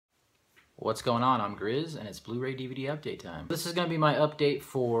What's going on? I'm Grizz and it's Blu-ray DVD update time. This is going to be my update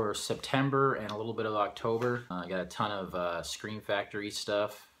for September and a little bit of October. I got a ton of Scream Factory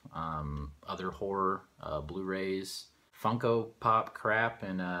stuff, other horror Blu-rays, Funko Pop crap,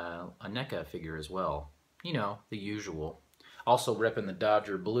 and a NECA figure as well. You know, the usual. Also repping the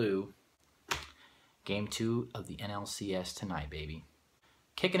Dodger Blue. Game 2 of the NLCS tonight, baby.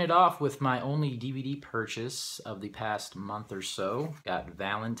 Kicking it off with my only DVD purchase of the past month or so. Got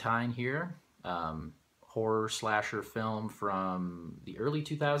Valentine here. Horror slasher film from the early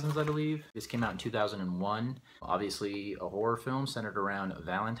 2000s, I believe. This came out in 2001. Obviously a horror film centered around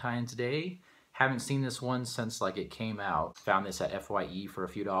Valentine's Day. Haven't seen this one since like it came out. Found this at FYE for a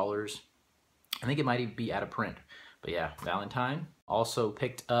few dollars. I think it might even be out of print. But yeah, Valentine. Also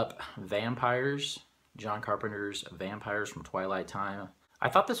picked up Vampires. John Carpenter's Vampires from Twilight Time. I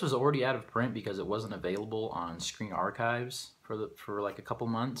thought this was already out of print because it wasn't available on Screen Archives for like a couple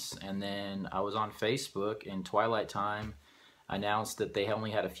months, and then I was on Facebook and Twilight Time announced that they only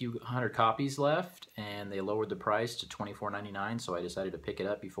had a few hundred copies left and they lowered the price to $24.99, so I decided to pick it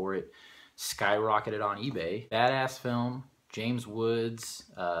up before it skyrocketed on eBay. Badass film. James Woods,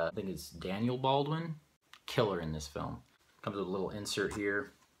 I think it's Daniel Baldwin. Killer in this film. Comes with a little insert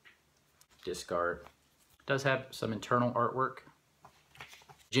here. Disc art. Does have some internal artwork.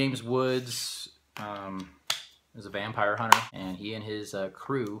 James Woods is a vampire hunter, and he and his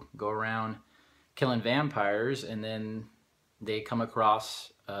crew go around killing vampires, and then they come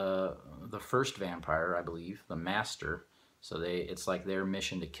across the first vampire, I believe, the Master. So it's like their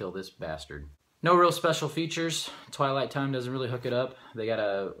mission to kill this bastard. No real special features. Twilight Time doesn't really hook it up. They got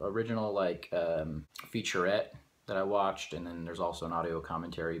a original like featurette that I watched, and then there's also an audio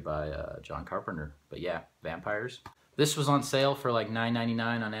commentary by John Carpenter. But yeah, vampires. This was on sale for like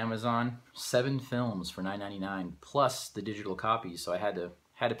 $9.99 on Amazon. 7 films for $9.99 plus the digital copies, so I had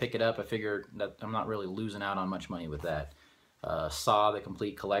to pick it up. I figured that I'm not really losing out on much money with that. Saw the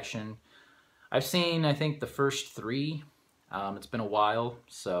complete collection. I've seen, I think, the first 3. It's been a while,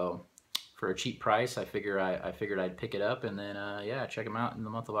 so for a cheap price, I figured I'd pick it up and then yeah, check them out in the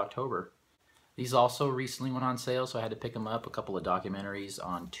month of October. These also recently went on sale, so I had to pick them up. A couple of documentaries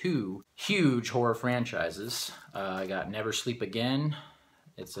on 2 huge horror franchises. I got Never Sleep Again.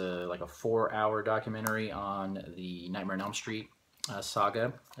 It's like a 4-hour documentary on the Nightmare on Elm Street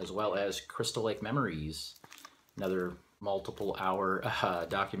saga, as well as Crystal Lake Memories, another multiple-hour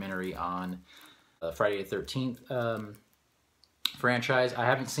documentary on Friday the 13th franchise. I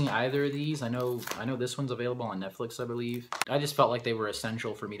haven't seen either of these. I know this one's available on Netflix, I believe. I just felt like they were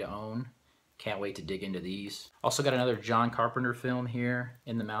essential for me to own. Can't wait to dig into these. Also got another John Carpenter film here,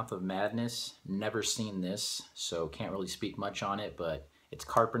 In the Mouth of Madness. Never seen this, so can't really speak much on it, but it's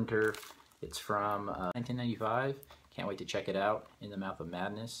Carpenter. It's from 1995. Can't wait to check it out, In the Mouth of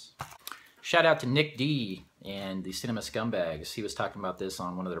Madness. Shout out to Nick D and the Cinema Scumbags. He was talking about this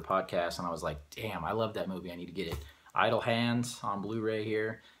on one of their podcasts, and I was like, damn, I love that movie. I need to get it. Idle Hands on Blu-ray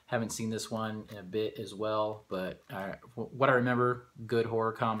here. Haven't seen this one in a bit as well, but what I remember, good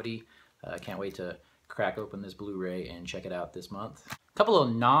horror comedy. Can't wait to crack open this Blu-ray and check it out this month. A couple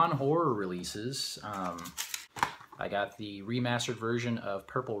of non-horror releases. I got the remastered version of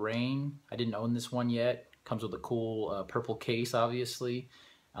Purple Rain. I didn't own this one yet. Comes with a cool purple case, obviously.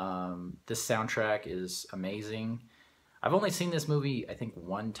 This soundtrack is amazing. I've only seen this movie, I think,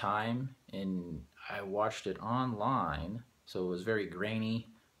 1 time, and I watched it online, so it was very grainy,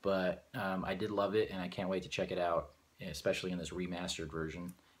 but I did love it, and I can't wait to check it out, especially in this remastered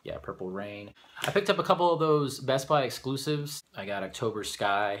version. Yeah, Purple Rain. I picked up a couple of those Best Buy exclusives. I got October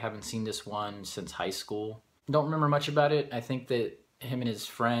Sky. Haven't seen this one since high school. Don't remember much about it. I think that him and his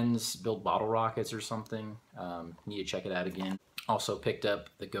friends build bottle rockets or something. Need to check it out again. Also picked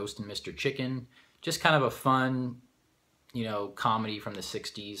up The Ghost and Mr. Chicken. Just kind of a fun, you know, comedy from the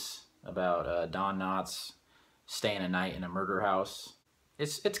 60s about Don Knotts staying a night in a murder house.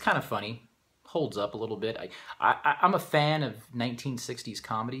 It's kind of funny. Holds up a little bit. I'm a fan of 1960s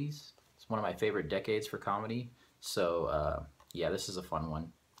comedies. It's one of my favorite decades for comedy. So yeah, this is a fun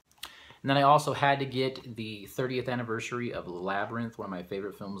one. And then I also had to get the 30th anniversary of Labyrinth, one of my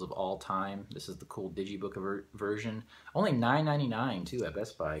favorite films of all time. This is the cool digibook version. Only $9.99 too at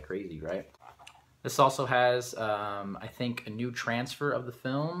Best Buy. Crazy, right? This also has, I think, a new transfer of the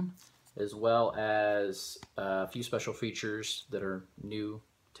film, as well as a few special features that are new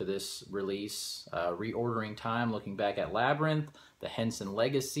to this release. Reordering Time, looking back at Labyrinth, The Henson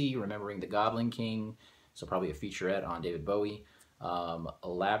Legacy, Remembering the Goblin King, so probably a featurette on David Bowie. A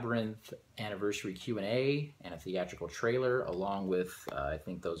Labyrinth Anniversary Q&A and a theatrical trailer, along with, I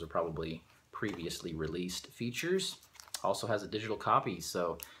think those are probably previously released features. Also has a digital copy,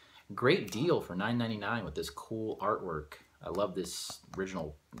 so Great deal for $9.99 with this cool artwork. I love this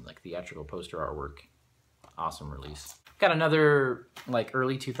original like theatrical poster artwork. Awesome release. Got another like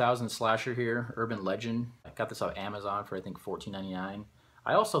early 2000s slasher here, Urban Legend. I got this off Amazon for I think $14.99.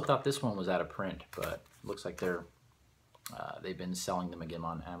 I also thought this one was out of print, but it looks like they've been selling them again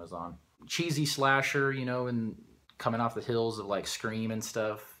on Amazon. Cheesy slasher, you know, and coming off the hills of like Scream and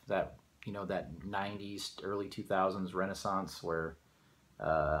stuff. That, you know, that 90s, early 2000s renaissance where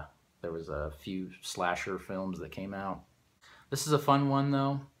there was a few slasher films that came out. This is a fun one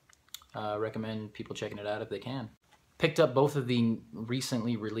though. Recommend people checking it out if they can. Picked up both of the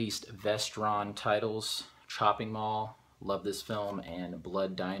recently released Vestron titles, Chopping Mall, love this film, and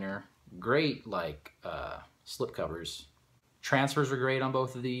Blood Diner. Great like slipcovers. Transfers are great on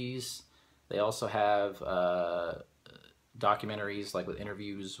both of these. They also have documentaries like with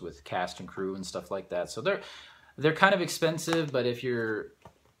interviews with cast and crew and stuff like that. So they're kind of expensive, but if you're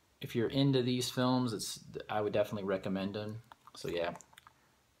into these films, I would definitely recommend them. So yeah,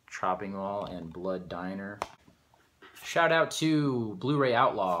 Chopping Mall and Blood Diner. Shout out to Blu-ray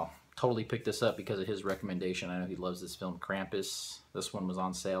Outlaw. Totally picked this up because of his recommendation. I know he loves this film, Krampus. This one was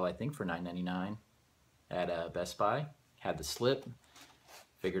on sale, I think, for $9.99 at Best Buy. Had the slip.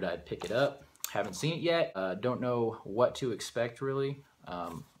 Figured I'd pick it up. Haven't seen it yet. Don't know what to expect, really.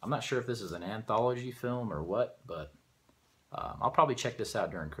 I'm not sure if this is an anthology film or what, but I'll probably check this out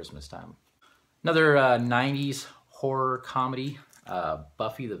during Christmas time. Another 90s horror comedy,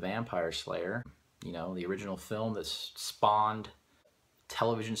 Buffy the Vampire Slayer. You know, the original film that spawned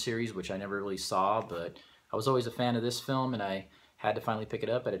television series, which I never really saw, but I was always a fan of this film, and I had to finally pick it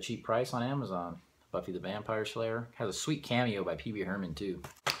up at a cheap price on Amazon. Buffy the Vampire Slayer. Has a sweet cameo by Pee Wee Herman, too.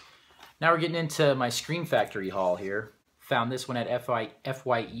 Now we're getting into my Scream Factory haul here. Found this one at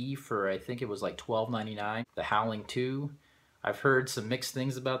FYE for, I think it was like $12.99. The Howling 2. I've heard some mixed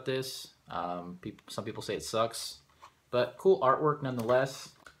things about this. Some people say it sucks, but cool artwork nonetheless.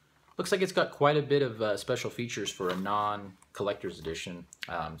 Looks like it's got quite a bit of special features for a non-collector's edition.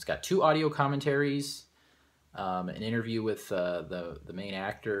 It's got 2 audio commentaries, an interview with the main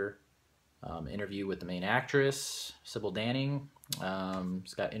actor, interview with the main actress, Sybil Danning.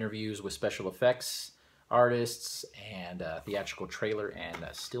 It's got interviews with special effects artists and theatrical trailer and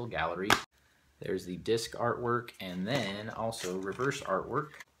still gallery. There's the disc artwork and then also reverse artwork.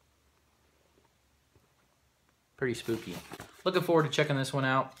 Pretty spooky. Looking forward to checking this one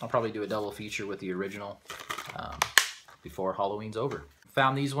out. I'll probably do a double feature with the original before Halloween's over.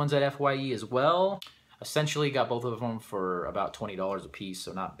 Found these ones at FYE as well. Essentially got both of them for about $20 a piece,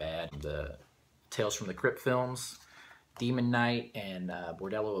 so not bad. The Tales from the Crypt films, Demon Knight and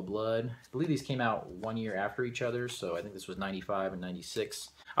Bordello of Blood. I believe these came out 1 year after each other, so I think this was 95 and 96.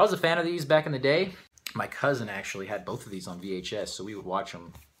 I was a fan of these back in the day. My cousin actually had both of these on VHS, so we would watch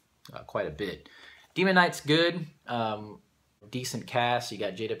them quite a bit. Demon Knight's good. Decent cast. You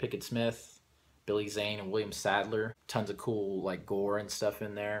got Jada Pinkett Smith, Billy Zane, and William Sadler. Tons of cool like gore and stuff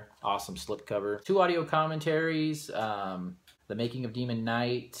in there. Awesome slipcover. 2 audio commentaries. The making of Demon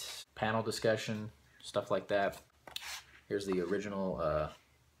Knight, panel discussion, stuff like that. Here's the original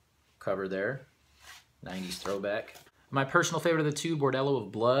cover there. 90s throwback. My personal favorite of the 2, Bordello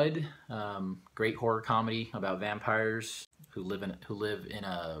of Blood. Great horror comedy about vampires who live in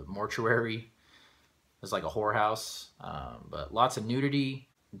a mortuary. It's like a whorehouse, but lots of nudity.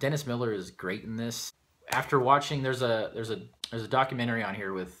 Dennis Miller is great in this. After watching, there's a documentary on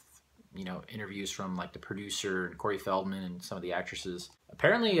here with, you know, interviews from like the producer and Corey Feldman and some of the actresses.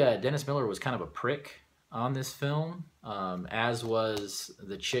 Apparently, Dennis Miller was kind of a prick on this film, as was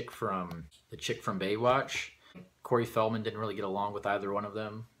the chick from Baywatch. Corey Feldman didn't really get along with either one of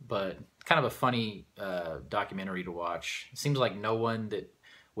them, but kind of a funny documentary to watch. It seems like no one that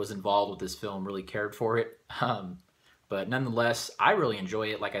was involved with this film really cared for it, but nonetheless, I really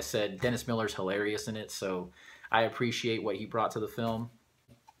enjoy it. Like I said, Dennis Miller's hilarious in it, so I appreciate what he brought to the film.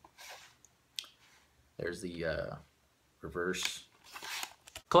 There's the reverse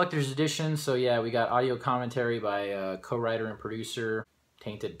collector's edition. So yeah, we got audio commentary by co-writer and producer,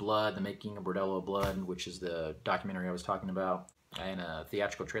 Tainted Blood, The Making of Bordello of Blood, which is the documentary I was talking about, and a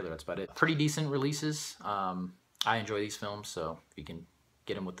theatrical trailer. That's about it. Pretty decent releases. I enjoy these films, so if you can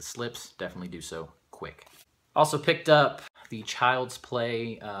get them with the slips, definitely do so quick. Also picked up the Child's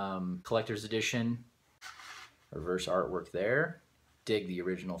Play collector's edition. Reverse artwork there. Dig the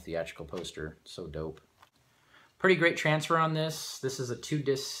original theatrical poster. So dope. Pretty great transfer on this. This is a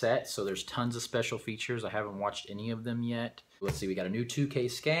 2-disc set, so there's tons of special features. I haven't watched any of them yet. Let's see, we got a new 2K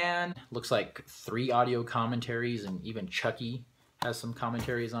scan. Looks like 3 audio commentaries, and even Chucky has some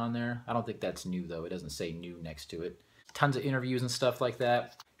commentaries on there. I don't think that's new though. It doesn't say new next to it. Tons of interviews and stuff like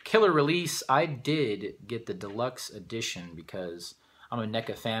that. killer release, I did get the deluxe edition because I'm a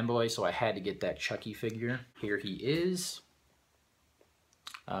NECA fanboy, so I had to get that Chucky figure. Here he is.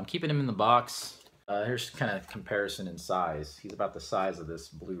 I'm keeping him in the box. Here's kind of comparison in size. He's about the size of this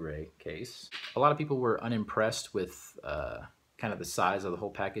Blu-ray case. A lot of people were unimpressed with kind of the size of the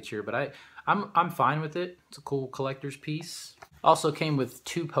whole package here, but I'm fine with it. It's a cool collector's piece. Also came with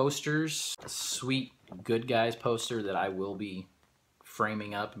 2 posters. A sweet Good Guys poster that I will be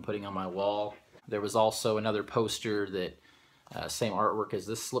framing up and putting on my wall. There was also another poster that same artwork as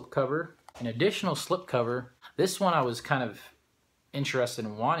this slipcover. An additional slipcover. This one I was kind of interested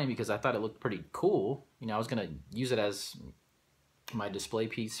in wanting because I thought it looked pretty cool. You know, I was gonna use it as my display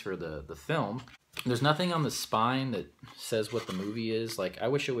piece for the film. There's nothing on the spine that says what the movie is. Like, I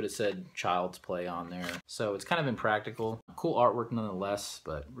wish it would have said Child's Play on there. So it's kind of impractical. Cool artwork nonetheless,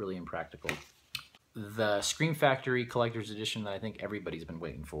 but really impractical. The Scream Factory Collector's Edition that I think everybody's been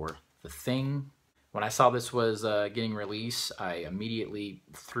waiting for. The Thing. When I saw this was getting released, I immediately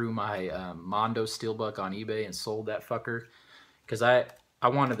threw my Mondo Steelbook on eBay and sold that fucker. Because I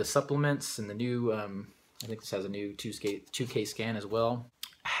wanted the supplements and the new, I think this has a new 2K scan as well.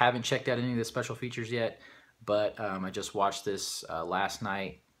 I haven't checked out any of the special features yet, but I just watched this last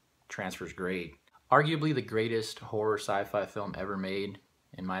night. Transfer's great. Arguably the greatest horror sci-fi film ever made,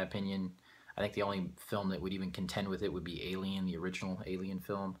 in my opinion. I think the only film that would even contend with it would be Alien, the original Alien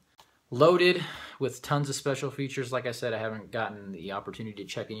film. Loaded with tons of special features. Like I said, I haven't gotten the opportunity to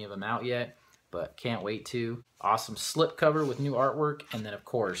check any of them out yet, but can't wait to. Awesome slipcover with new artwork, and then of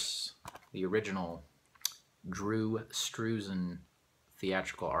course the original Drew Struzan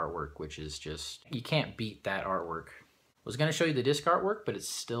theatrical artwork, which is just, you can't beat that artwork. I was gonna show you the disc artwork, but it's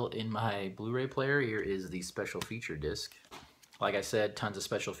still in my Blu-ray player. Here is the special feature disc. Like I said, tons of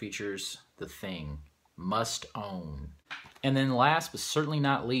special features. The Thing, must own. And then last but certainly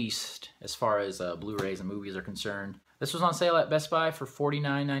not least, as far as Blu-rays and movies are concerned, this was on sale at Best Buy for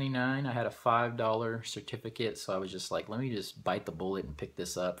 $49.99. I had a $5 certificate, so I was just like, let me just bite the bullet and pick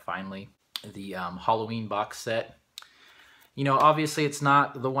this up finally. The Halloween box set. You know, obviously it's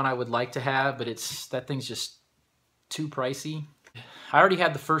not the one I would like to have, but that thing's just too pricey. I already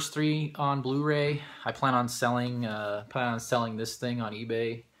had the first 3 on Blu-ray. I plan on selling this thing on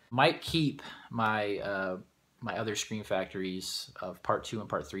eBay. Might keep my my other Scream Factories of Part 2 and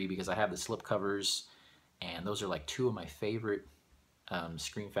Part 3 because I have the slipcovers, and those are like 2 of my favorite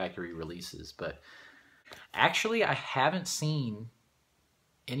Scream Factory releases. But actually, I haven't seen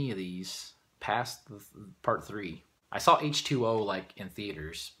any of these past Part 3. I saw H2O like in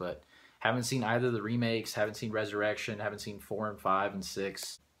theaters, but haven't seen either of the remakes, haven't seen Resurrection, haven't seen 4 and 5 and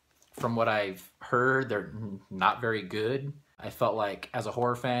 6. From what I've heard, they're not very good. I felt like, as a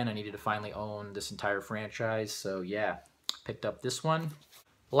horror fan, I needed to finally own this entire franchise, so yeah, picked up this one.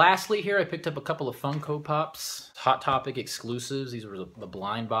 Lastly here, I picked up a couple of Funko Pops, Hot Topic exclusives. These were the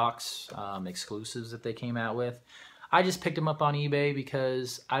blind box exclusives that they came out with. I just picked them up on eBay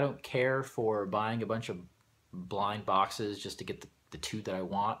because I don't care for buying a bunch of blind boxes just to get the 2 that I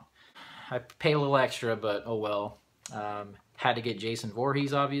want. I pay a little extra, but oh well. Had to get Jason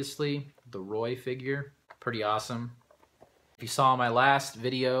Voorhees, obviously. The Roy figure, pretty awesome. If you saw my last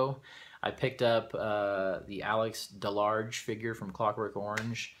video, I picked up the Alex DeLarge figure from Clockwork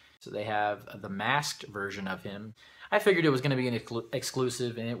Orange. So they have the masked version of him. I figured it was going to be an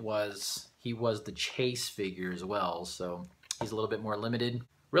exclusive, and it was. He was the Chase figure as well, so he's a little bit more limited.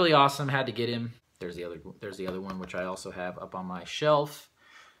 Really awesome, had to get him. There's the other one, which I also have up on my shelf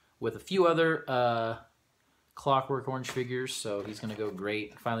with a few other Clockwork Orange figures, so he's going to go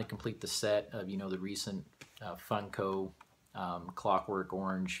great. Finally complete the set of, you know, the recent Funko Clockwork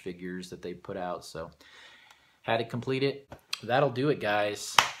Orange figures that they put out, so had to complete it. That'll do it,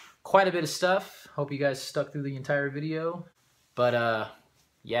 guys. Quite a bit of stuff. Hope you guys stuck through the entire video, but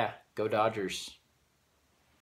yeah, go Dodgers.